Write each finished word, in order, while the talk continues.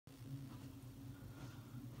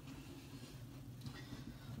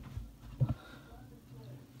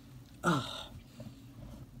Oh.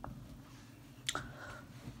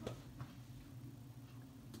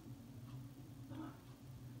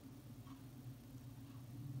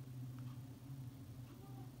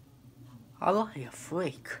 I like a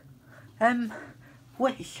freak.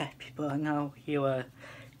 What is that people are now you are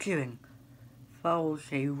doing? Follows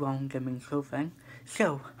a wrong dimensional thing.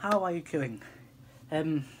 So, how are you doing?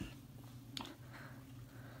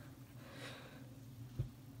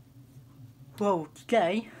 Well,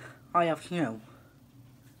 today I have snow.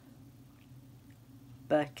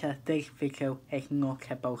 But this video is not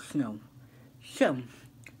about snow. So,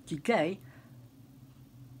 today,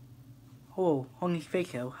 on this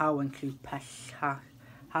video, I want to pass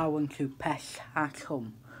at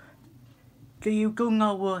home. Do you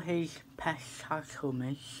know what his pest at home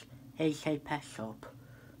is? It's a pet shop.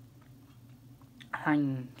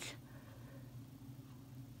 And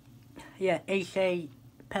yeah, it's a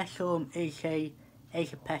pet shop. It's a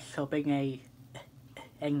pet shop in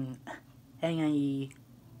the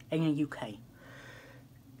UK.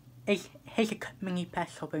 It's a mini pet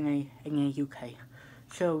shop in the UK.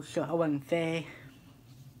 So I went there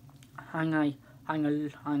and I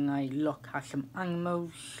look at some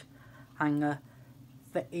animals, and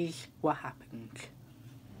that is what happened.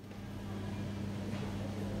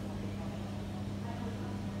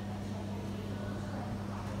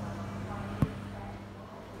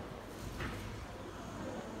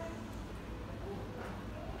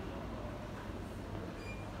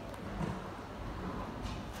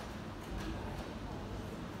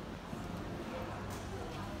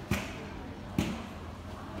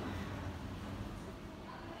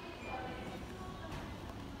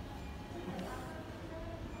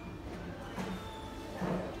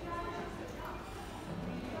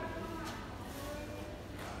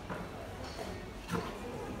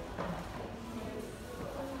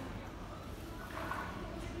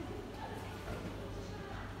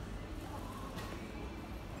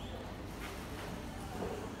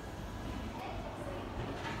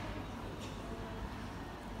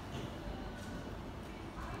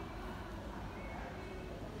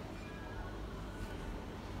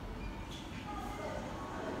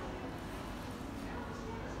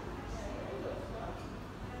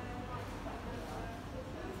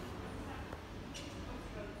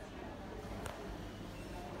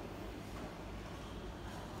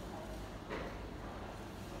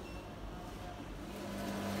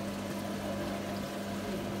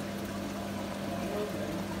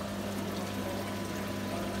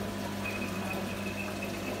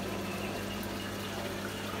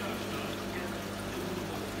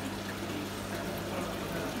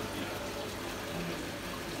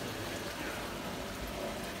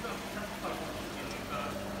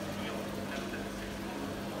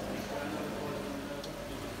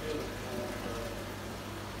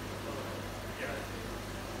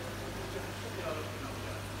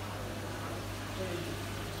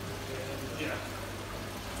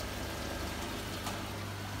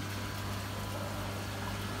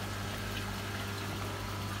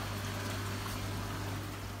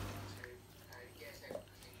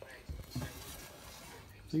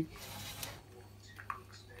 See?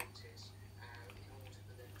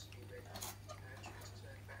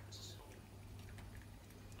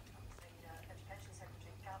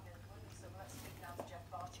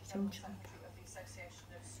 Secretary of the Association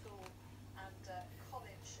of School and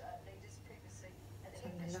College Leaders, previously an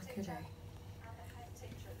English teacher and a head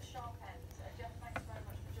teacher at the Sharp End. Jeff, thanks very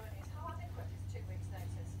much for joining us. How adequate is 2 weeks'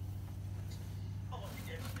 notice?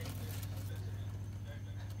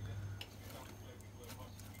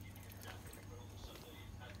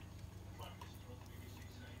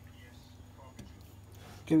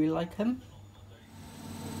 Do we like him?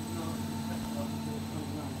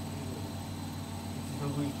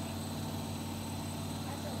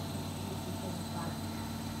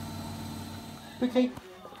 Okay.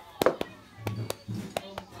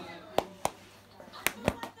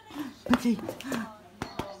 Okay.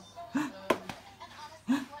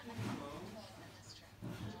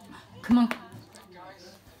 Come on.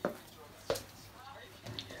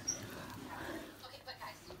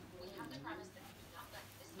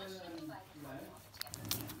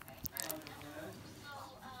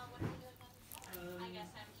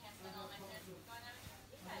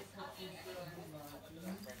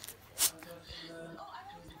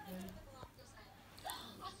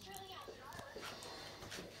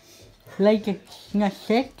 Leg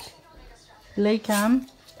sit, lay down,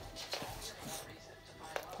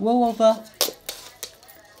 roll over,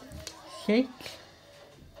 sit,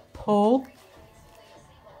 pull,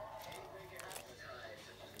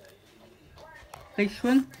 this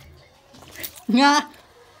one, yeah.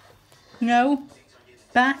 No.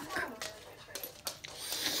 Back.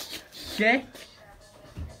 Sit.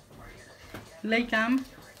 Lay down.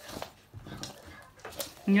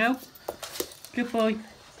 No. Good boy.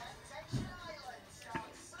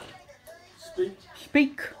 Speak.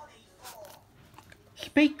 Speak.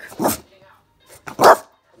 Speak.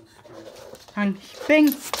 And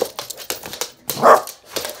spin.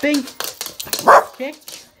 Spin.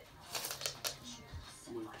 Sit.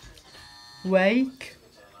 Wait.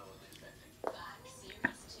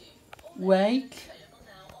 Wait.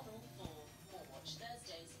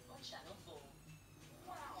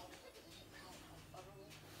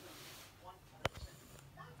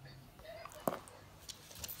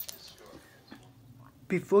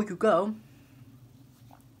 Before you go,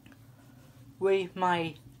 with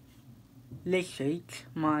my lizard,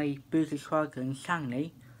 my British Dragon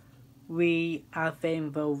Stanley, we have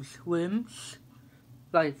in those rooms,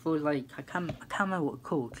 I can't remember what it's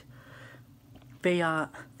called. They are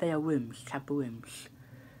rooms, type of rooms.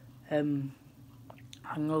 I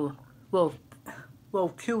know, well,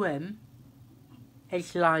 to him,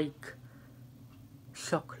 it's like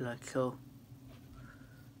chocolate or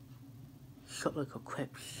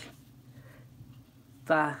crisps.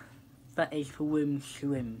 That is for rooms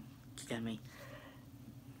to him, you get me?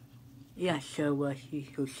 Yeah, so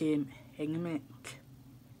you'll see him in a minute.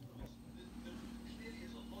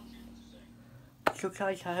 So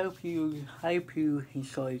guys, I hope you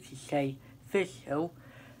enjoyed today's video.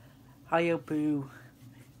 I hope you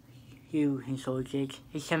enjoyed it.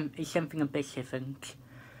 It's something a bit different.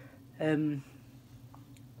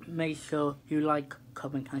 Make sure you like,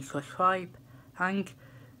 comment and subscribe, and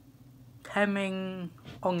coming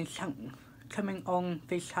on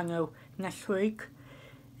this channel next week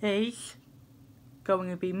is going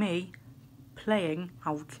to be me playing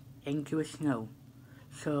out into the snow.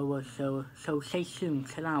 So stay tuned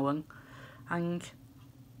to that one, and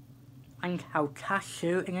I'll catch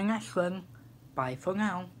you in the next one. Bye for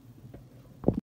now.